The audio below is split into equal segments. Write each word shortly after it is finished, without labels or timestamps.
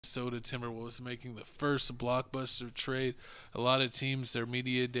Minnesota Timberwolves making the first blockbuster trade. A lot of teams, their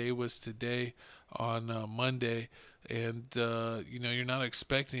media day was today on Monday, and you're not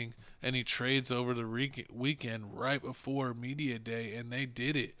expecting any trades over the weekend right before media day, and they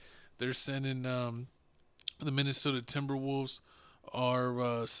did it. They're sending the Minnesota Timberwolves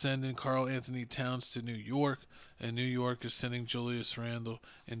are sending Karl Anthony Towns to New York, and New York is sending Julius Randle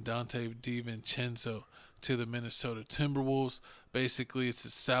and Dante DiVincenzo to the Minnesota Timberwolves. Basically, it's a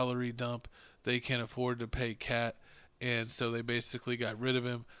salary dump. They can't afford to pay Cat, and so they basically got rid of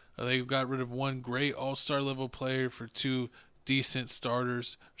him. They got rid of one great all-star level player for two decent starter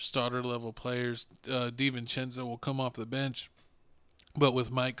level players. DiVincenzo will come off the bench, but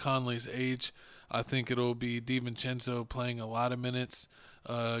with Mike Conley's age, I think it'll be DiVincenzo playing a lot of minutes,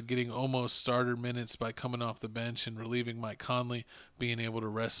 getting almost starter minutes by coming off the bench and relieving Mike Conley, being able to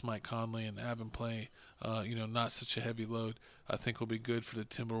rest Mike Conley and have him play, not such a heavy load. I think will be good for the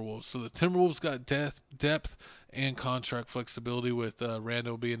Timberwolves. So the Timberwolves got depth and contract flexibility with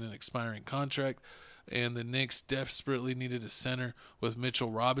Randle being an expiring contract, and the Knicks desperately needed a center with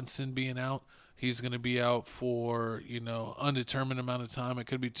Mitchell Robinson being out. He's going to be out for, undetermined amount of time. It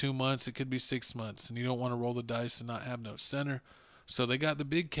could be 2 months. It could be 6 months. And you don't want to roll the dice and not have no center. So they got the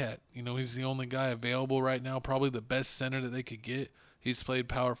big cat. He's the only guy available right now, probably the best center that they could get. He's played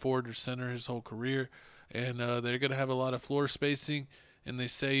power forward or center his whole career. And they're going to have a lot of floor spacing. And they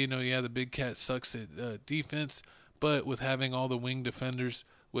say, the big cat sucks at defense. But with having all the wing defenders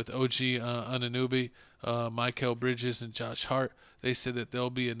with OG Anunoby, Mikal Bridges, and Josh Hart, they said that they'll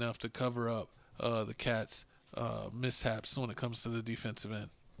be enough to cover up the Cats' mishaps when it comes to the defensive end.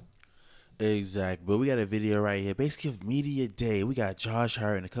 Exactly. But we got a video right here. Basically, of media day, we got Josh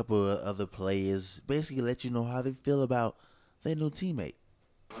Hart and a couple of other players. Basically, let you know how they feel about their new teammate.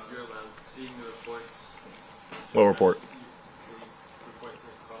 Seeing the reports. What report? Reports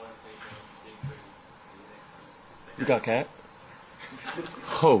that Karl Anthony Towns being traded to the Knicks. You got Cat?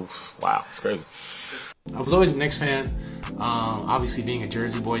 Oh, wow. It's crazy. I was always a Knicks fan. Obviously being a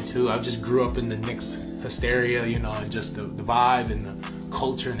Jersey boy too, I just grew up in the Knicks hysteria, and just the vibe and the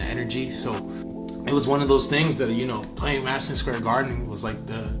culture and the energy. So it was one of those things that, playing Madison Square Garden was like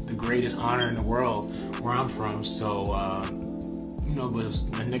the greatest honor in the world where I'm from. So, I was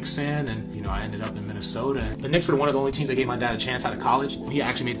a Knicks fan, and, I ended up in Minnesota. The Knicks were one of the only teams that gave my dad a chance out of college. He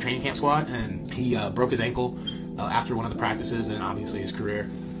actually made the training camp squad, and he broke his ankle after one of the practices, and obviously his career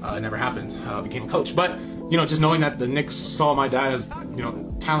never happened, became a coach. But, just knowing that the Knicks saw my dad as,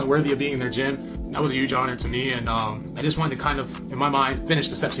 talent worthy of being in their gym, that was a huge honor to me. And I just wanted to kind of, in my mind, finish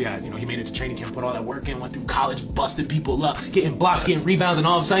the steps he had. He made it to training camp, put all that work in, went through college, busted people up, getting blocks, getting rebounds, and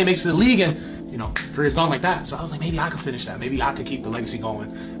all of a sudden he makes it to the league, and, career's gone like that. So I was like, maybe I could finish that. Maybe I could keep the legacy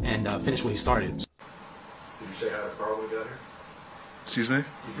going and finish what he started. Did you say hi to Karl when you got here? Excuse me? Did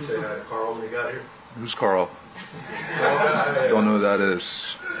you say hi to Karl when you got here? Who's Karl? Don't know who that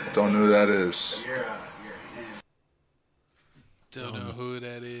is. Don't know who that is. Don't know who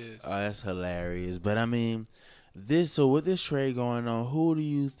that is. Oh, that's hilarious. But with this trade going on, who do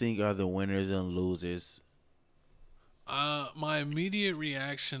you think are the winners and losers? My immediate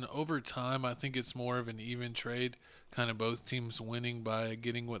reaction over time, I think it's more of an even trade, kind of both teams winning by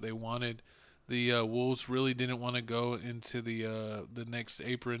getting what they wanted. The Wolves really didn't want to go into the next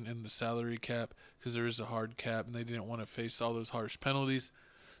apron in the salary cap because there is a hard cap, and they didn't want to face all those harsh penalties.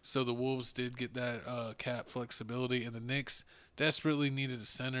 So the Wolves did get that cap flexibility, and the Knicks desperately needed a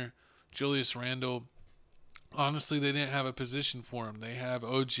center. Julius Randle, honestly, they didn't have a position for him. They have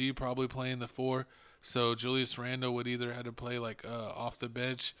OG probably playing the 4, so Julius Randle would either have to play like off the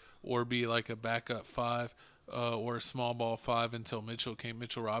bench or be like a backup 5 or a small ball 5 until Mitchell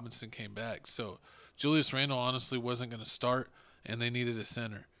Robinson came back. So Julius Randle honestly wasn't going to start, and they needed a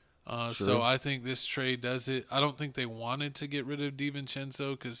center. So I think this trade does it. I don't think they wanted to get rid of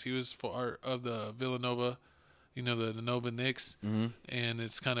DiVincenzo because he was part of the Villanova, the Nova Knicks, and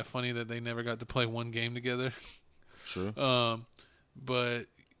it's kind of funny that they never got to play one game together. Sure. But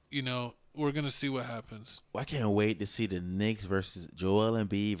we're gonna see what happens. Well, I can't wait to see the Knicks versus Joel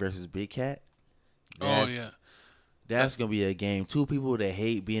Embiid versus Big Cat. That's gonna be a game. Two people that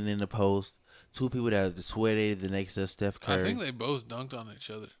hate being in the post. Two people that swear they the next to Steph Curry. I think they both dunked on each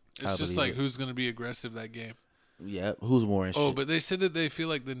other. It's just like who's gonna be aggressive that game. Yeah, who's more interested? Oh, but they said that they feel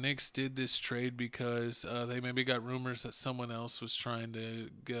like the Knicks did this trade because they maybe got rumors that someone else was trying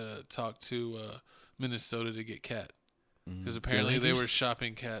to talk to Minnesota to get Cat. Because apparently they were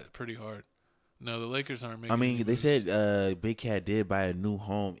shopping Cat pretty hard. No, the Lakers aren't making they said Big Cat did buy a new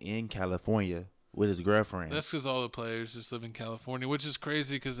home in California with his girlfriend. That's because all the players just live in California, which is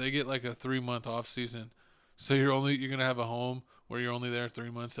crazy because they get like a 3-month off season. So you're gonna have a home where you're only there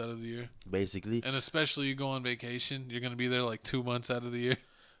 3 months out of the year. basically. And especially you go on vacation, you're going to be there like 2 months out of the year.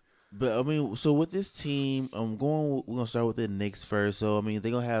 But I mean, so with this team, we're gonna start with the Knicks first. So I mean,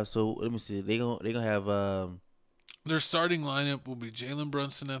 they're gonna have. So let me see. They gonna have. Their starting lineup will be Jalen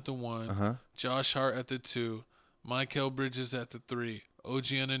Brunson at the 1, Josh Hart at the 2, Mikal Bridges at the 3, OG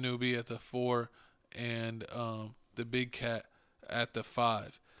Anunoby at the 4, and the Big Cat at the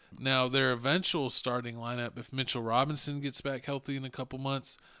 5. Now, their eventual starting lineup, if Mitchell Robinson gets back healthy in a couple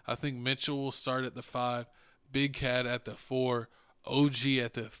months, I think Mitchell will start at the 5, Big Cat at the 4, OG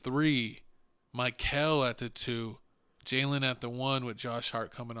at the 3, Mikal at the 2, Jalen at the 1 with Josh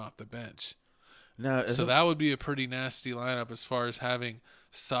Hart coming off the bench. Now, So that would be a pretty nasty lineup as far as having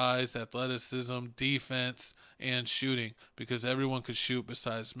size, athleticism, defense, and shooting, because everyone could shoot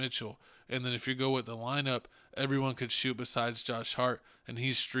besides Mitchell. And then if you go with the lineup, everyone could shoot besides Josh Hart, and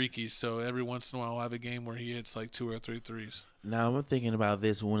he's streaky. So every once in a while, we'll have a game where he hits like 2 or 3 threes. Now I'm thinking about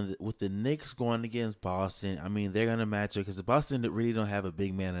this with the Knicks going against Boston. I mean, they're gonna match up because Boston really don't have a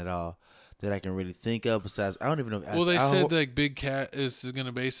big man at all that I can really think of. Besides, I don't even know. Well, they said like Big Cat is going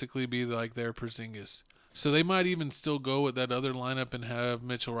to basically be like their Porzingis. So they might even still go with that other lineup and have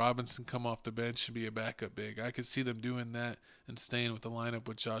Mitchell Robinson come off the bench and be a backup big. I could see them doing that and staying with the lineup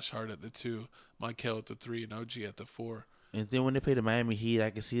with Josh Hart at the 2, Mikal at the 3, and OG at the 4. And then when they play the Miami Heat, I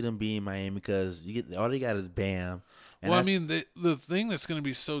can see them being Miami because all they got is Bam. And Well, I mean, the thing that's going to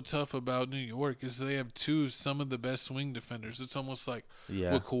be so tough about New York is they have some of the best wing defenders. It's almost like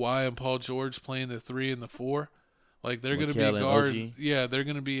with Kawhi and Paul George playing the 3 and the 4. Like they're going to be guard. Yeah, they're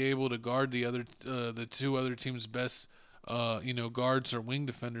going to be able to guard the 2 other teams' best, guards or wing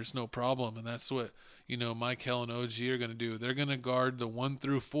defenders, no problem. And that's what Mikal and OG are going to do. They're going to guard the 1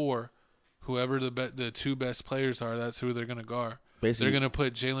 through 4. Whoever the 2 best players are, that's who they're going to guard. Basically, they're going to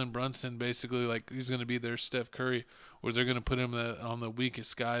put Jalen Brunson basically like he's going to be their Steph Curry, or they're going to put him on the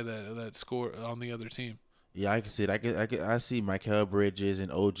weakest guy that score on the other team. Yeah, I can see it. I see Mikal Bridges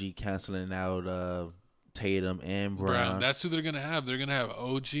and OG canceling out Tatum and Brown. That's who they're going to have. They're going to have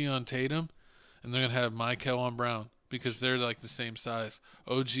OG on Tatum, and they're going to have Mikal on Brown because they're like the same size.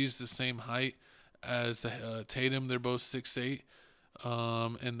 OG's the same height as Tatum. They're both 6'8",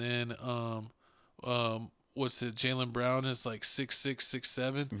 and then Jaylen Brown is like 6'6",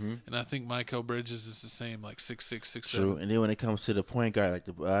 6'7", and I think Mikal Bridges is the same, like 6'6", 6'7". True. And then when it comes to the point guard,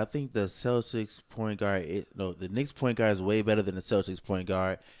 I think the Celtics point guard, the Knicks point guard is way better than the Celtics point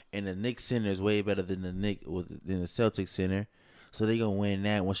guard, and the Knicks center is way better than the Celtics center. So they're gonna win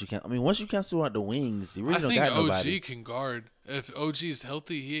that once you can. I mean, once you cancel out the wings, you really don't got nobody. I think OG can guard. If OG is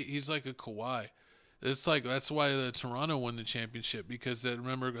healthy, he's like a Kawhi. It's like that's why the Toronto won the championship because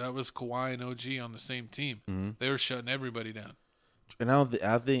remember that was Kawhi and OG on the same team. They were shutting everybody down. And I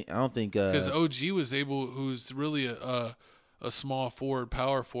don't think because OG was able, who's really a small forward,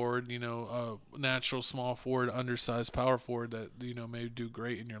 power forward, natural small forward, undersized power forward that may do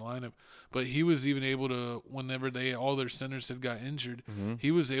great in your lineup. But he was even able to, whenever all their centers had got injured,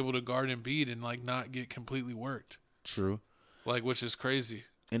 he was able to guard Embiid and like not get completely worked. True. Like, which is crazy.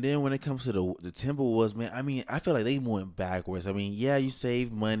 And then when it comes to the Timberwolves, man, I mean, I feel like they went backwards. I mean, yeah, you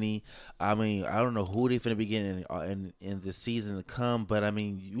save money. I mean, I don't know who they finna be getting in the season to come, but I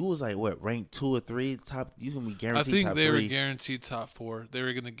mean, you was like what, ranked 2 or 3 top? You gonna be guaranteed. I think top they 3. were guaranteed top 4. They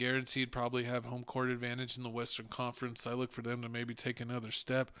were gonna guaranteed probably have home court advantage in the Western Conference. I look for them to maybe take another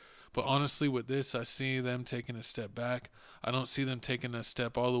step. But honestly, with this, I see them taking a step back. I don't see them taking a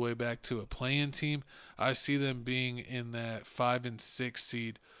step all the way back to a play-in team. I see them being in that 5 and 6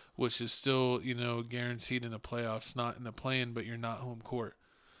 seed, which is still, guaranteed in the playoffs, not in the play-in, but you're not home court.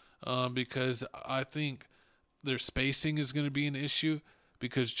 Because I think their spacing is going to be an issue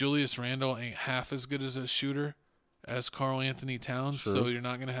because Julius Randle ain't half as good as a shooter as Karl Anthony Towns, so you're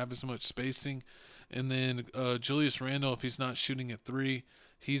not going to have as much spacing. And then Julius Randle, if he's not shooting at 3,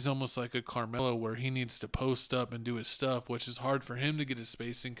 he's almost like a Carmelo where he needs to post up and do his stuff, which is hard for him to get his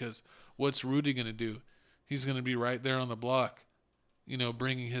spacing because what's Rudy going to do? He's going to be right there on the block,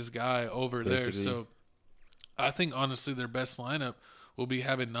 bringing his guy over there. So I think, honestly, their best lineup will be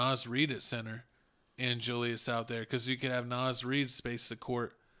having Naz Reid at center and Julius out there because you could have Naz Reid space the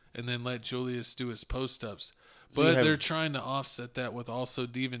court and then let Julius do his post-ups. But they're trying to offset that with also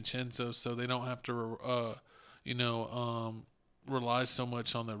DiVincenzo so they don't have to, rely so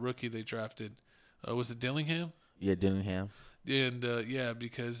much on the rookie they drafted. Was it Dillingham? Yeah, Dillingham. And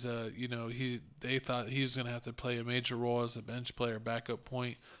because they thought he was going to have to play a major role as a bench player, backup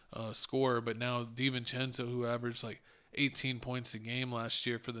point scorer. But now DiVincenzo, who averaged like 18 points a game last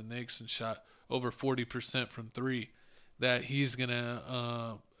year for the Knicks and shot over 40% from 3, that he's going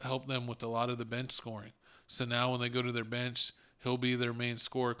to help them with a lot of the bench scoring. So now when they go to their bench, he'll be their main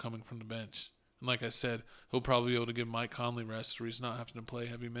scorer coming from the bench. And like I said, he'll probably be able to give Mike Conley rest where he's not having to play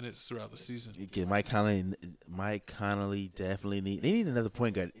heavy minutes throughout the season. Mike Conley definitely they need another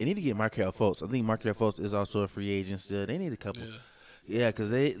point guard. They need to get Markelle Fultz. I think Markelle Fultz is also a free agent still. They need a couple. Yeah, because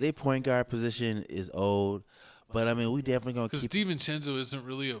they point guard position is old. But, I mean, we definitely going to keep. Because DiVincenzo isn't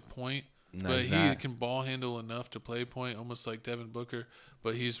really a point. No, but he's he not. can ball handle enough to play point, almost like Devin Booker.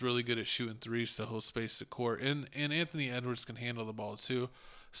 But he's really good at shooting threes, so he'll space the court. And Anthony Edwards can handle the ball too.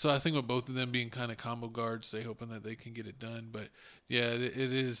 So I think with both of them being kind of combo guards, they're hoping that they can get it done. But yeah, it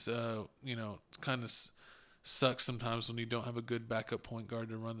is kind of sucks sometimes when you don't have a good backup point guard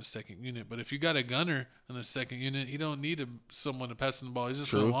to run the second unit. But if you got a gunner in the second unit, he don't need someone to pass him the ball. He's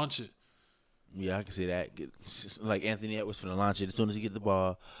just going to launch it. Yeah, I can see that. Like Anthony Edwards finna launch it as soon as he get the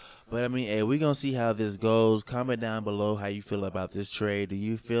ball. But, I mean, hey, we're going to see how this goes. Comment down below how you feel about this trade. Do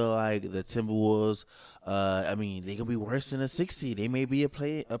you feel like the Timberwolves, they're going to be worse than a 6 seed? They may be a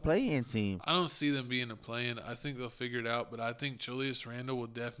play-in team. I don't see them being a play-in. I think they'll figure it out. But I think Julius Randle will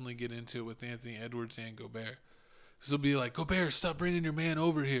definitely get into it with Anthony Edwards and Gobert. Because they'll be like, Gobert, stop bringing your man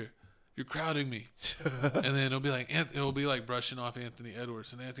over here. You're crowding me. And then it'll be like brushing off Anthony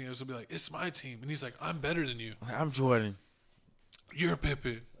Edwards. And Anthony Edwards will be like, it's my team. And he's like, I'm better than you. I'm Jordan. You're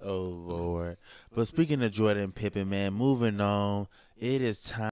Pippen. Oh, Lord. But speaking of Jordan and Pippen, man, moving on, it is time.